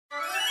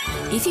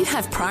If you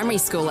have primary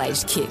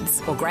school-aged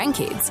kids or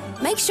grandkids,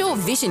 make sure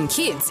Vision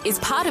Kids is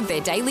part of their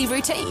daily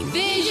routine.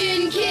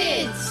 Vision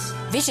Kids!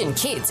 Vision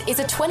Kids is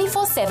a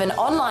 24/7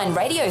 online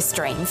radio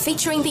stream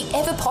featuring the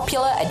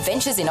ever-popular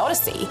Adventures in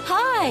Odyssey.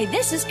 Hi,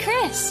 this is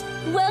Chris.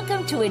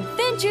 Welcome to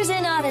Adventures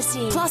in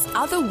Odyssey. Plus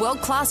other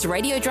world-class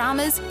radio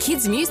dramas,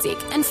 kids' music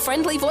and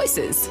friendly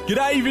voices.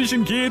 G'day,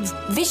 Vision Kids!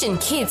 Vision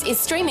Kids is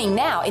streaming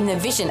now in the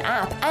Vision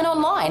app and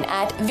online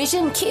at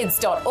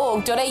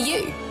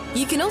visionkids.org.au.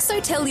 You can also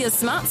tell your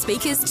smart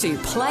speakers to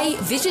play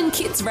Vision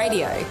Kids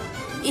Radio.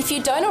 If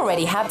you don't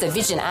already have the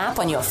Vision app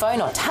on your phone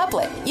or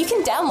tablet, you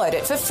can download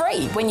it for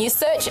free when you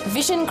search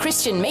Vision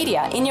Christian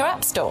Media in your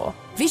app store.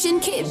 Vision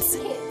Kids.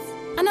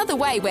 Another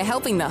way we're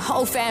helping the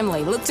whole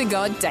family look to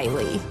God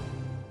daily.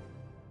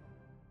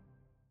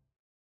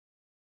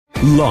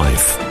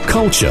 Life,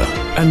 culture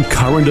and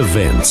current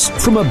events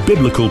from a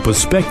biblical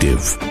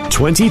perspective.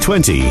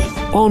 2020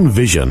 on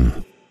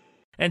Vision.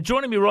 And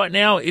joining me right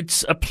now,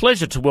 it's a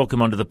pleasure to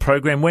welcome onto the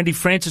program Wendy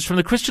Francis from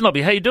the Christian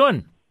Lobby. How you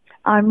doing?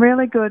 I'm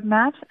really good,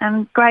 Matt,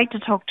 and great to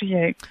talk to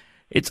you.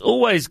 It's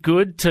always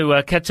good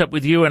to catch up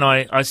with you, and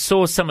I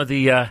saw some of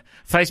the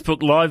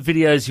Facebook Live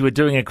videos you were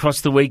doing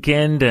across the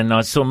weekend, and I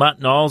saw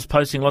Martin Niles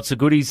posting lots of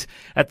goodies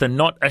at the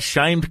Not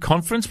Ashamed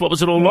conference. What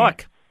was it all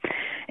like?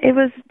 It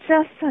was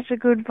just such a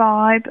good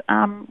vibe.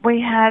 We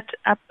had,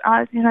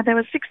 there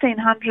were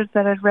 1,600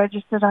 that had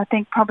registered. I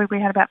think probably we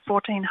had about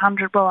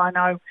 1,400. Well, I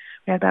know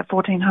we had about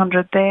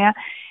 1,400 there.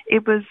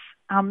 It was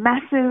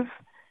massive.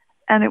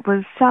 And it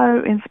was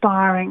so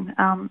inspiring.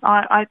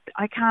 I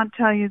can't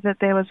tell you that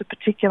there was a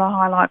particular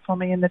highlight for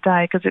me in the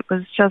day because it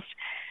was just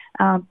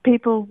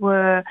people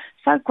were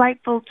so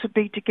grateful to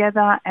be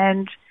together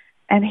and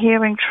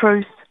hearing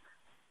truth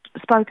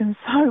spoken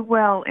so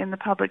well in the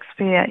public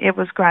sphere. It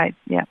was great,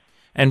 yeah.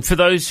 And for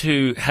those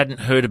who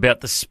hadn't heard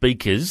about the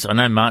speakers, I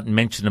know Martin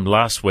mentioned them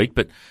last week,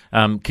 but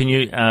can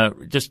you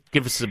just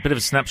give us a bit of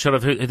a snapshot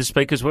of who the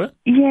speakers were?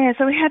 Yeah,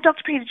 so we had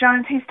Dr. Peter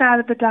Jones. He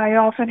started the day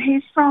off, and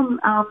he's from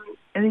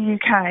the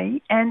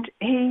UK, and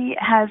he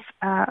has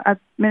a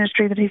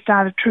ministry that he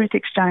started, Truth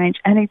Exchange,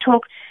 and he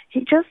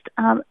just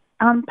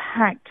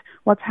unpacked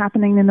what's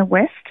happening in the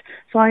West.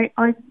 So I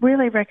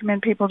really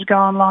recommend people to go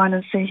online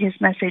and see his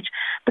message.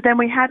 But then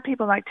we had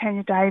people like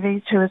Tanya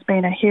Davies, who has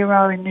been a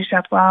hero in New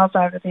South Wales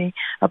over the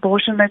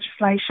abortion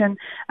legislation.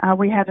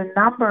 We had a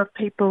number of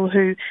people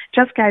who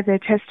just gave their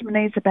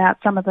testimonies about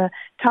some of the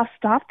tough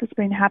stuff that's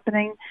been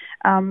happening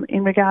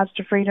in regards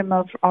to freedom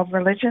of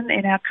religion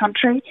in our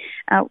country.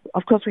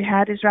 Of course, we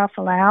had Israel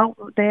Folau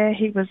there.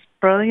 He was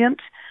brilliant.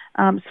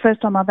 It's the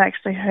first time I've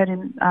actually heard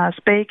him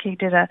speak. He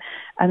did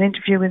an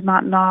interview with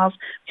Martin Niles.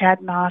 We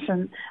had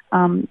Martin.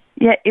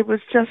 It was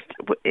just,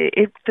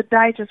 the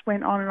day just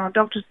went on and on.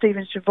 Dr.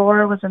 Stephen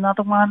Shavora was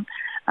another one.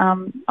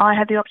 I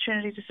had the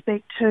opportunity to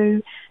speak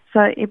to,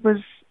 so it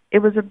was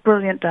a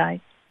brilliant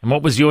day. And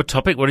what was your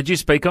topic? What did you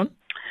speak on?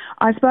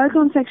 I spoke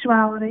on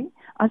sexuality.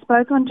 I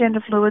spoke on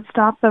gender fluid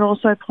stuff, but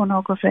also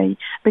pornography,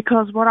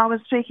 because what I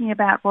was speaking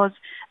about was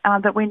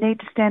that we need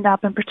to stand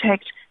up and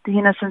protect the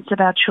innocence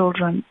of our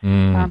children.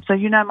 So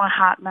you know my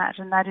heart, Matt,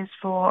 and that is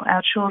for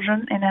our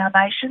children in our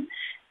nation,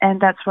 and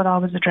that's what I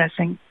was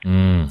addressing.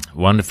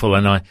 Wonderful.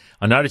 And I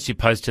noticed you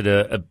posted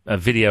a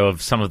video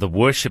of some of the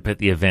worship at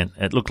the event.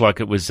 It looked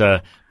like it was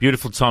a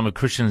beautiful time of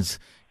Christians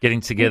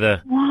getting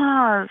together. It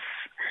was.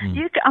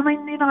 We've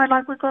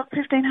got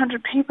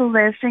 1,500 people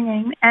there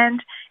singing,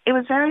 and it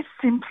was very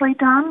simply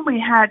done. We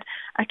had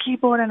a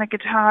keyboard and a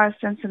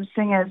guitarist and some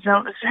singers. So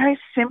it was very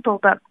simple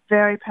but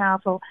very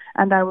powerful,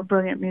 and they were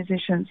brilliant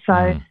musicians.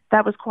 So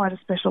that was quite a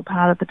special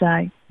part of the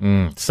day.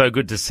 So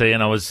good to see,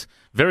 and I was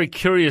very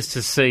curious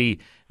to see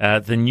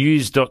the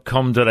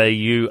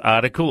news.com.au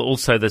article.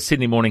 Also, the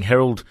Sydney Morning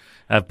Herald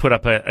put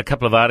up a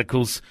couple of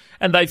articles,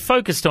 and they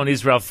focused on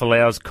Israel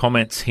Folau's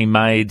comments he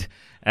made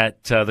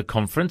at the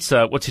conference.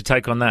 What's your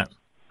take on that?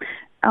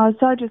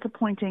 So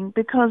disappointing,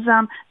 because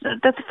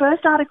the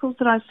first articles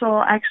that I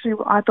saw actually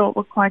I thought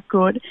were quite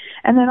good.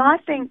 And then I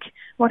think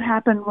what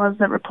happened was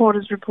that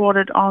reporters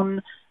reported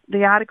on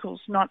the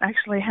articles not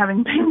actually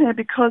having been there,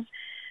 because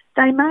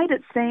they made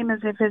it seem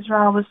as if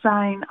Israel was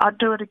saying, I'd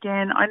do it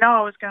again. I know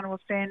I was going to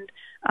offend.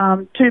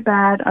 Too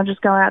bad. I'll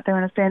just go out there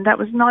and offend. That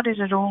was not it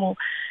at all.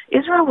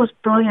 Israel was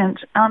brilliant.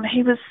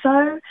 He was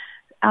so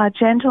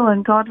gentle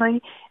and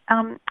godly.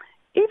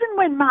 Even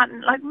when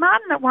Martin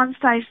at one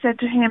stage said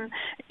to him,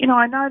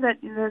 I know that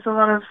there's a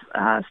lot of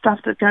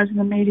stuff that goes in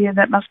the media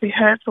that must be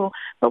hurtful,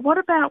 but what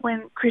about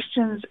when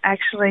Christians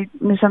actually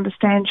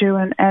misunderstand you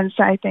and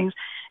say things?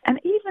 And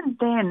even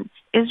then,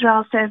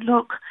 Israel said,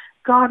 look,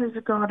 God is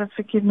a God of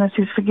forgiveness.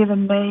 He's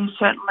forgiven me.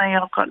 Certainly,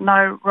 I've got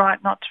no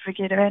right not to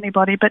forgive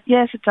anybody, but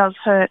yes, it does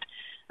hurt.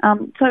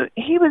 So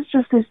he was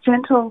just this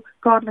gentle,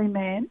 godly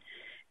man.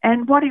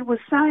 And what he was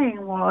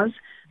saying was,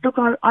 look,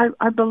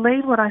 I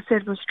believe what I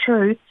said was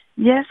true.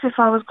 Yes, if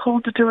I was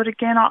called to do it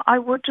again, I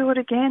would do it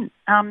again.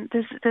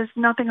 There's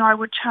nothing I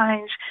would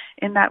change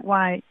in that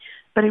way.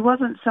 But he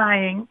wasn't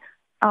saying,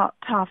 oh,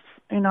 tough,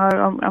 I'm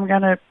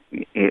going to,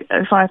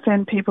 if I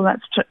offend people,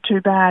 that's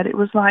too bad. It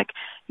was like,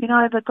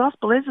 the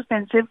gospel is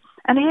offensive,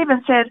 And he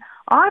even said,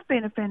 I've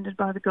been offended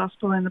by the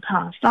gospel in the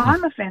past.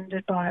 I'm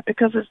offended by it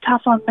because it's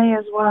tough on me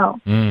as well.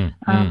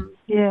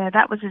 Yeah,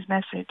 that was his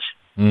message.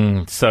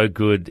 So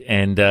good.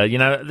 And,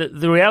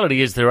 the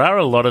reality is there are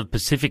a lot of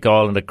Pacific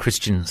Islander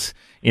Christians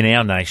in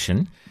our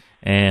nation,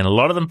 and a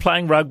lot of them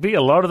playing rugby,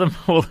 a lot of them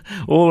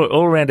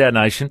all around our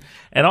nation.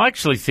 And I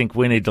actually think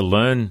we need to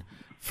learn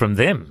from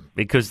them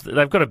because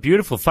they've got a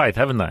beautiful faith,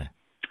 haven't they?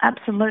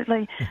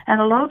 Absolutely.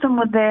 And a lot of them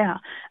were there.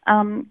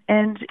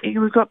 And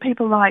we've got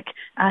people like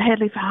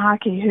Hedley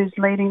Fahaki, who's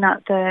leading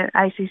up the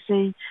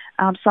ACC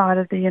side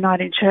of the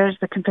Uniting Church,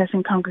 the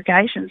Confessing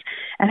Congregations.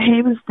 And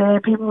he was there.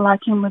 People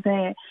like him were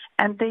there.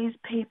 And these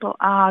people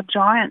are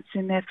giants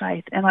in their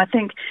faith. And I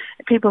think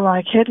people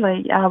like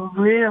Hedley are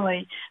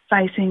really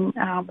facing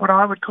what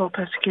I would call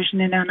persecution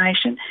in our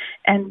nation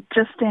and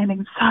just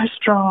standing so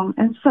strong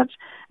and such,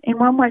 in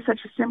one way,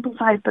 such a simple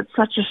faith, but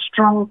such a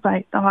strong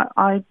faith.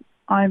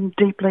 I'm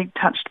deeply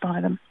touched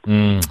by them.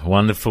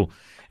 Wonderful.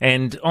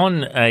 And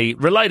on a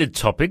related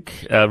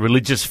topic,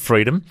 religious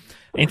freedom,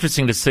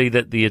 interesting to see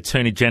that the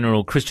Attorney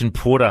General, Christian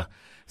Porter,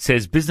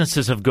 says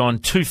businesses have gone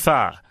too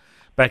far,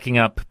 backing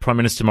up Prime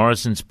Minister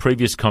Morrison's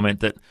previous comment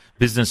that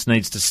business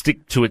needs to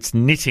stick to its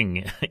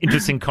knitting.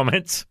 Interesting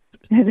comments.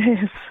 It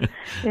is.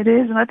 It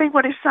is. And I think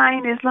what he's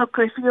saying is, look,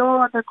 if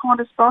you're the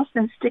Qantas boss,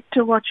 then stick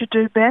to what you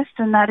do best,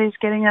 and that is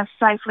getting us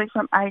safely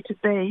from A to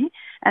B.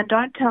 And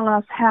don't tell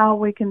us how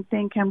we can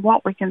think and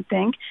what we can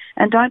think,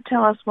 and don't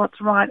tell us what's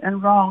right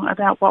and wrong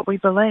about what we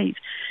believe.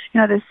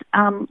 You know, this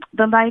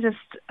the latest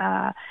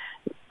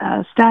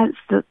stats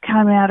that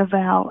come out of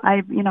our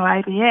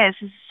ABS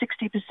is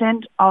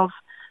 60% of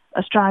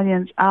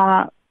Australians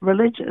are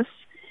religious,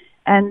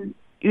 and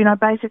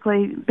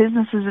basically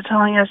businesses are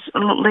telling us,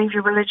 leave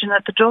your religion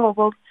at the door.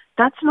 Well,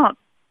 that's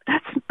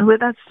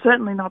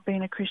certainly not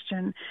being a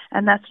Christian,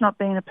 and that's not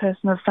being a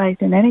person of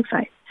faith in any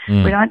faith.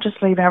 We don't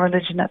just leave our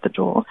religion at the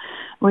door.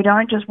 We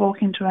don't just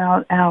walk into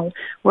our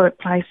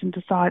workplace and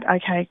decide,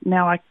 okay,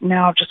 now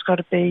I've just got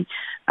to be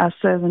a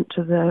servant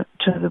to the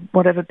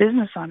whatever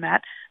business I'm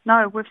at.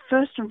 No, we're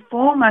first and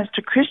foremost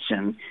a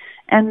Christian,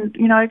 and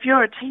if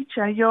you're a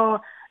teacher, you're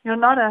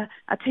not a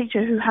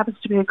teacher who happens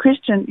to be a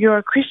Christian. You're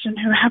a Christian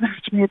who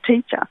happens to be a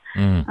teacher.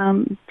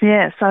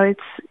 So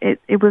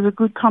it was a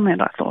good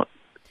comment, I thought.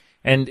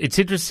 And it's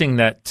interesting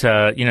that,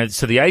 so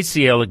the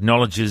ACL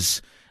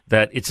acknowledges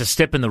that it's a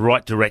step in the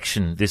right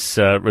direction, this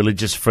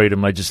religious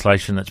freedom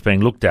legislation that's being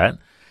looked at,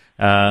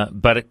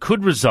 but it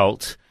could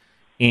result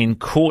in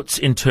courts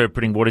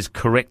interpreting what is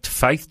correct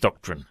faith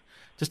doctrine.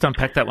 Just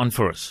unpack that one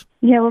for us.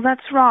 Yeah, well,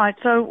 that's right.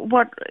 So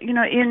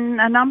in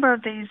a number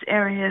of these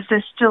areas,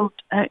 there's still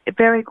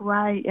very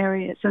grey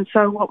areas. And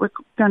so what we're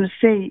going to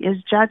see is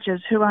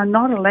judges who are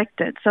not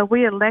elected. So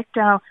we elect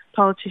our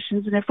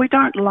politicians, and if we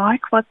don't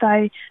like what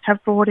they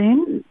have brought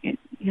in,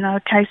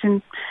 a case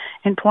in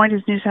point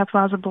is New South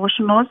Wales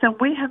abortion laws, then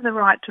we have the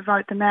right to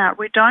vote them out.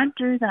 We don't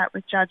do that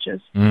with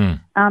judges.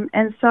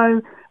 And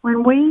so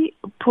when we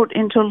put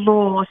into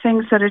law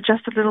things that are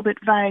just a little bit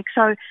vague,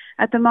 so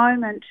at the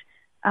moment,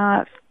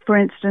 for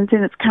instance,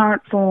 in its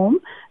current form,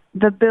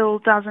 the bill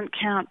doesn't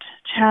count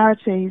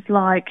charities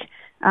like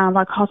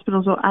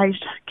hospitals or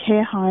aged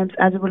care homes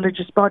as a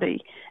religious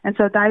body, and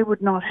so they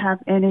would not have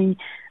any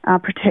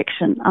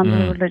protection under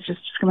the religious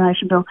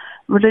discrimination bill.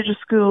 Religious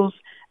schools,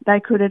 they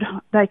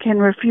can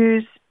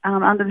refuse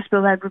under this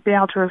bill. They would be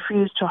able to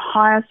refuse to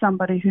hire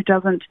somebody who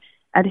doesn't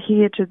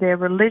adhere to their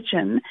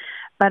religion,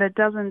 but it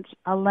doesn't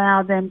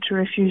allow them to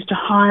refuse to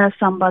hire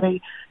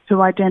somebody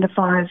who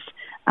identifies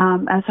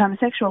as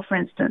homosexual, for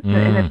instance.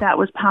 And if that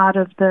was part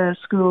of the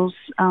school's,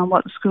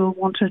 what the school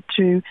wanted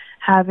to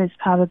have as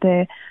part of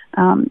their,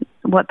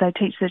 what they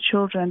teach their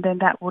children, then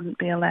that wouldn't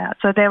be allowed.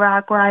 So there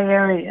are grey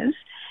areas,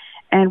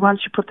 and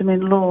once you put them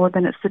in law,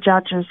 then it's the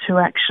judges who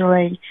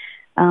actually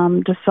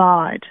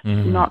decide,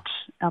 not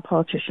our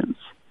politicians.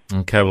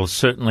 Okay, well,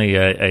 certainly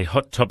a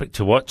hot topic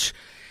to watch.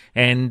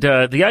 And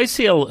the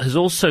ACL has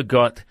also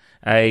got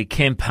a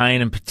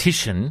campaign and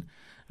petition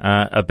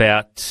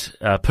about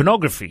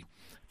pornography,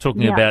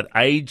 talking about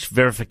age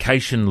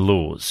verification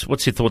laws.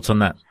 What's your thoughts on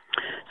that?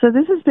 So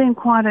this has been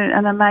quite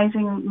an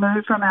amazing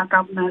move from our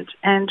government,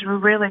 and we're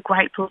really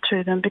grateful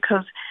to them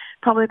because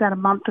probably about a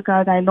month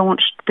ago they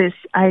launched this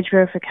age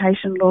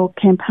verification law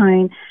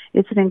campaign.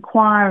 It's an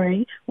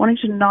inquiry wanting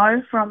to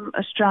know from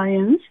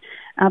Australians,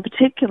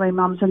 particularly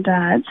mums and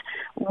dads,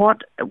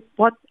 what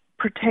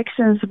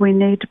protections we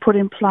need to put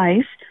in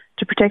place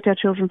to protect our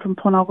children from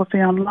pornography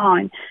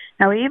online.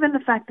 Now, even the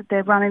fact that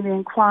they're running the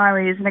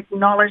inquiry is an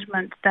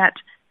acknowledgement that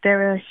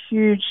there are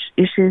huge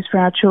issues for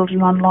our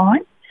children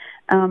online,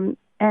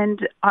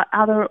 and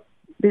other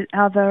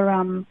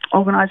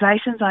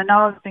organisations I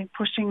know have been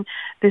pushing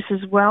this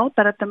as well.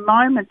 But at the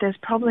moment, there's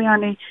probably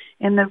only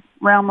in the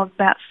realm of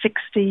about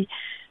 60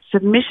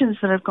 submissions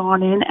that have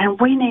gone in, and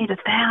we need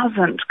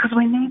 1,000 because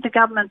we need the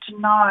government to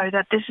know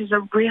that this is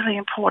a really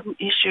important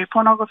issue.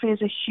 Pornography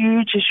is a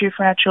huge issue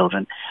for our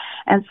children.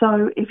 And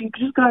so if you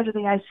just go to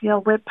the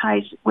ACL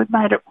webpage, we've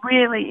made it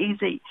really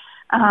easy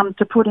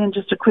to put in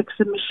just a quick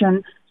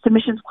submission.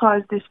 Submissions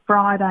close this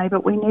Friday,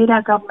 but we need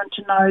our government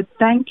to know,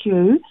 thank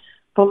you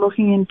for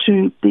looking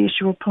into the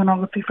issue of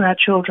pornography for our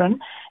children,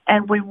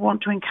 and we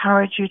want to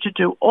encourage you to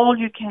do all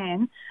you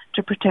can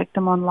to protect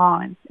them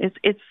online.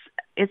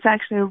 It's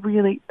actually a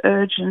really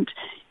urgent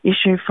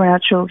issue for our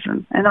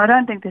children. And I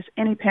don't think there's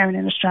any parent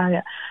in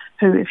Australia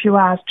who, if you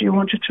ask, do you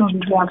want your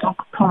children to watch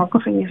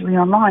pornography easily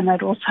online,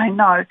 they'd all say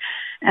no.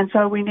 And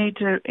so we need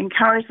to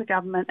encourage the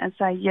government and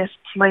say, yes,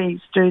 please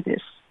do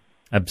this.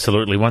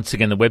 Absolutely. Once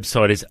again, the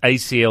website is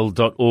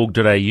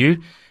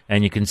acl.org.au,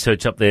 and you can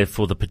search up there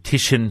for the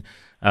petition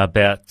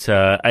about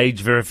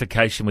age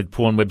verification with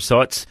porn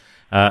websites.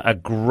 A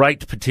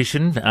great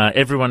petition.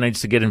 Everyone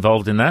needs to get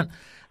involved in that.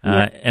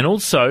 And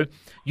also,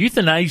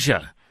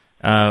 euthanasia.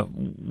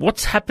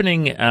 What's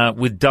happening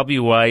with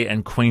WA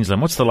and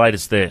Queensland? What's the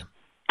latest there?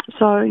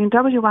 So in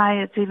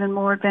WA, it's even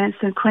more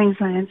advanced than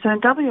Queensland. So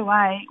in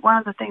WA, one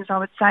of the things I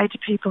would say to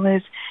people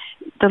is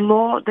the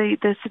law,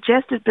 the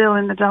suggested bill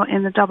in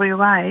the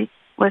WA,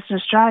 Western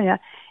Australia,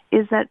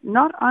 is that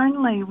not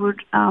only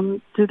would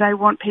do they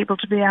want people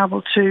to be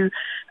able to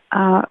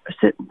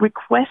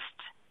request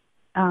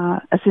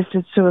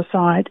assisted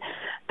suicide,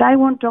 they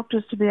want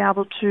doctors to be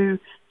able to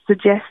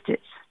suggest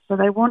it. So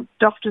they want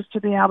doctors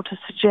to be able to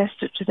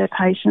suggest it to their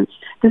patients.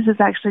 This is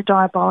actually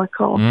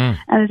diabolical. And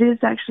it is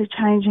actually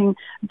changing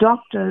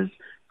doctors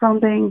from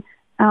being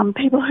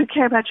people who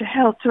care about your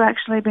health to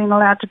actually being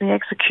allowed to be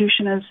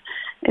executioners.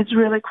 It's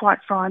really quite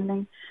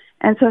frightening.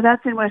 And so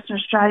that's in Western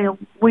Australia.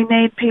 We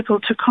need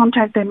people to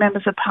contact their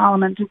members of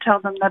parliament and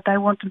tell them that they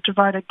want them to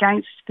vote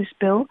against this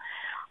bill.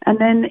 And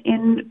then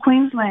in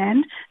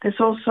Queensland, there's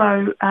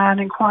also an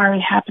inquiry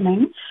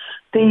happening.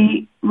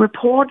 The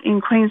report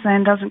in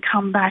Queensland doesn't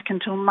come back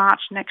until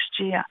March next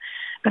year.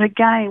 But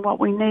again, what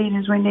we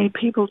need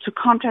people to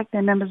contact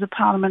their members of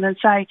parliament and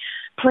say,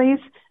 please,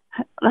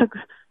 look,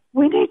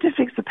 we need to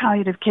fix the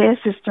palliative care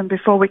system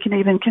before we can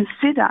even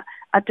consider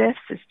a death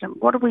system.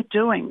 What are we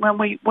doing when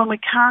we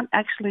can't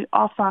actually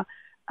offer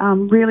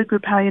really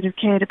good palliative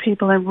care to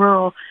people in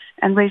rural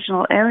and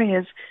regional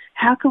areas?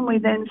 How can we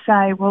then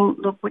say, well,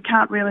 look, we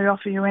can't really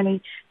offer you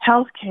any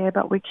health care,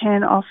 but we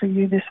can offer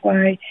you this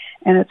way,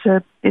 and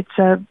it's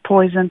a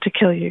poison to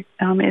kill you.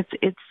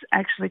 It's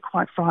actually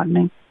quite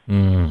frightening.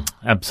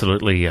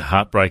 Absolutely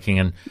heartbreaking.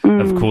 And,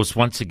 of course,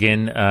 once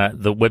again,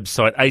 the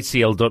website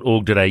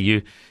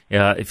acl.org.au,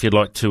 if you'd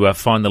like to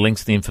find the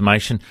links to the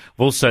information.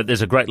 Also,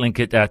 there's a great link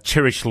at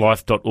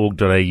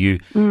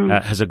cherishlife.org.au,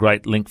 has a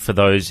great link for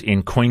those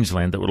in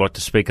Queensland that would like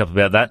to speak up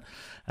about that.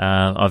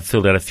 I've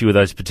filled out a few of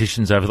those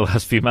petitions over the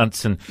last few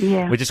months, and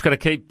we just got to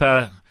keep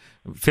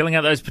filling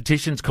out those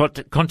petitions,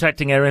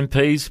 contacting our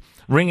MPs,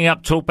 ringing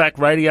up Talkback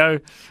Radio,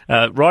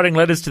 writing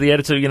letters to the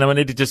editor. You know, we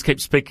need to just keep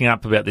speaking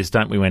up about this,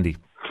 don't we, Wendy?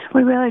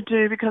 We really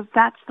do, because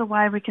that's the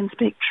way we can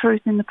speak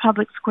truth in the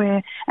public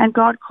square. And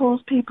God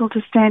calls people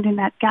to stand in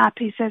that gap.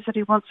 He says that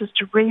he wants us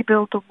to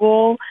rebuild the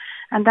wall,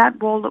 and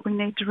that wall that we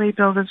need to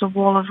rebuild is a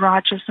wall of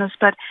righteousness.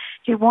 But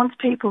he wants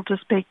people to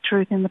speak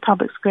truth in the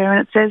public square.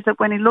 And it says that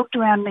when he looked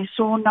around and he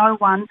saw no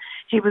one,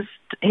 he was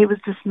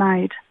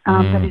dismayed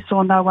that he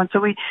saw no one. So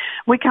we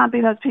can't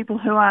be those people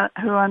who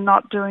are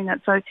not doing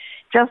it. So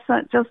just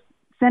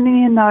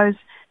sending in those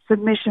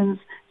submissions,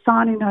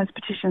 signing those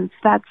petitions,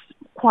 that's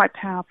quite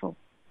powerful.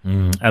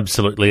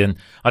 Absolutely. And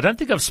I don't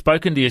think I've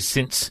spoken to you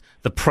since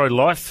the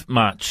pro-life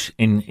march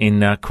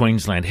in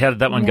Queensland. How did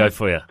that one go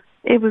for you?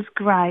 It was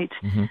great.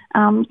 In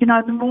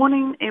the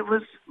morning it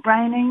was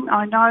raining.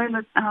 I know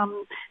that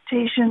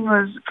Tishan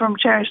was from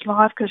Cherish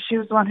Life, because she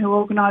was the one who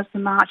organised the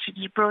march. She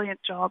did a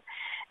brilliant job.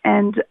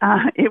 And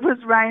it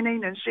was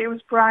raining and she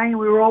was praying.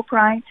 We were all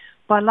praying.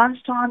 By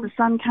lunchtime, the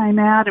sun came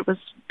out. It was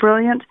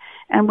brilliant.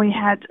 And we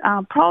had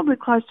probably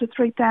close to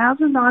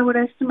 3,000, I would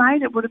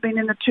estimate. It would have been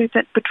in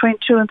between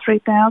 2,000 and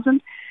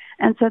 3,000.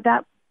 And so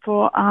that,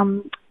 for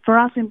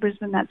us in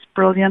Brisbane, that's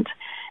brilliant.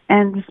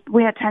 And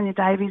we had Tanya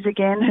Davies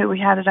again, who we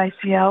had at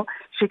ACL.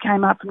 She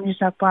came up from New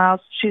South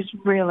Wales. She's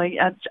really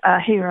a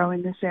hero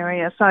in this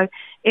area. So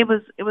it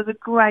was a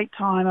great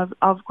time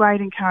of great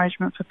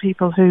encouragement for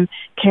people who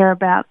care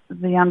about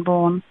the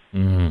unborn.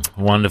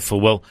 Wonderful.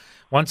 Well,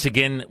 once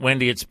again,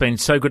 Wendy, it's been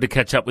so good to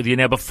catch up with you.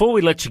 Now, before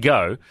we let you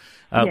go,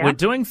 we're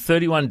doing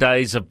 31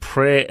 days of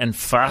prayer and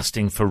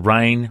fasting for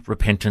rain,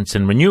 repentance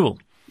and renewal.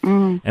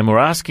 And we're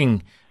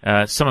asking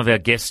some of our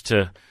guests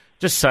to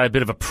just say a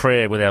bit of a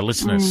prayer with our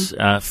listeners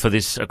for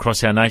this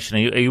across our nation.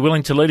 Are you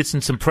willing to lead us in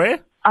some prayer?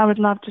 I would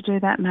love to do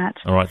that, Matt.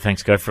 All right,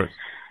 thanks. Go for it.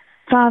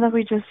 Father,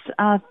 we just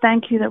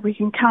thank you that we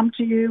can come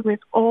to you with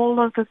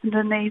all of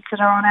the needs that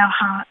are on our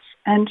hearts.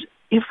 And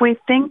if we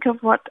think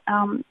of what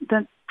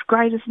the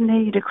greatest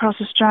need across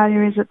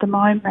Australia is at the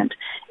moment,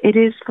 it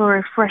is for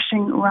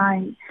refreshing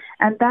rain.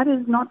 And that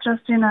is not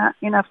just in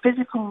a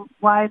physical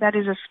way, that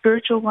is a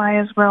spiritual way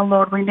as well,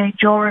 Lord. We need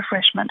your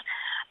refreshment.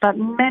 But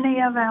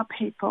many of our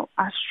people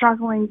are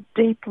struggling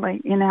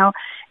deeply in our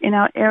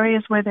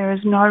areas where there is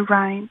no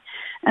rain.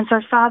 And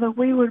so, Father,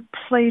 we would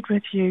plead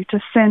with you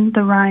to send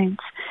the rains.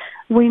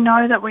 We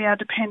know that we are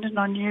dependent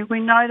on you.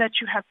 We know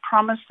that you have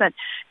promised that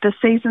the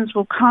seasons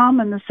will come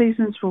and the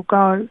seasons will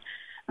go.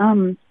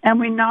 And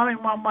we know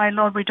in one way,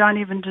 Lord, we don't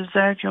even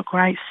deserve your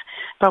grace,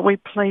 but we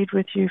plead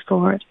with you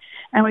for it.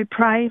 And we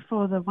pray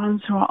for the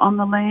ones who are on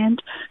the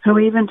land, who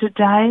even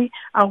today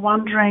are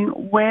wondering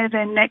where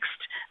their next,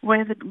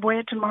 where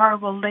tomorrow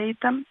will lead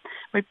them.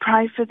 We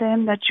pray for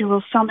them that you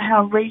will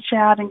somehow reach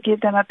out and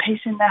give them a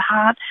peace in their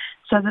heart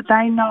so that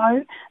they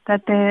know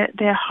that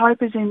their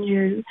hope is in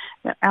you.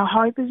 That our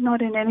hope is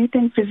not in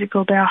anything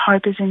physical, our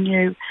hope is in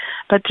you.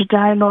 But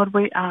today, Lord,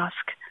 we ask,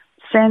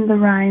 send the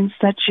rains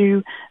that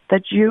you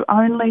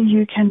only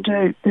you can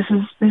do. This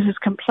is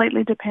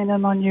completely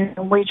dependent on you,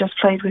 and we just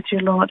plead with you,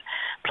 Lord.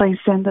 Please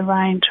send the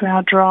rain to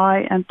our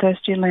dry and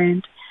thirsty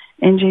land.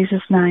 In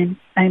Jesus' name,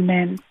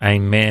 amen.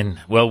 Amen.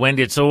 Well,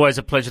 Wendy, it's always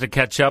a pleasure to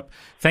catch up.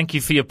 Thank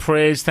you for your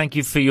prayers. Thank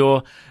you for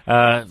your,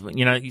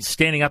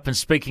 standing up and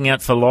speaking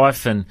out for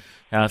life and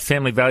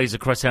family values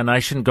across our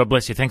nation. God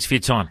bless you. Thanks for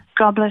your time.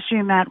 God bless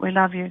you, Matt. We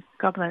love you.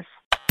 God bless.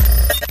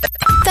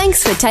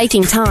 Thanks for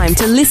taking time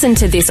to listen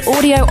to this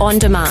audio on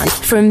demand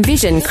from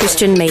Vision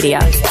Christian Media.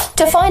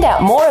 To find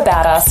out more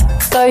about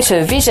us, go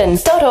to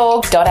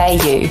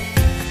vision.org.au.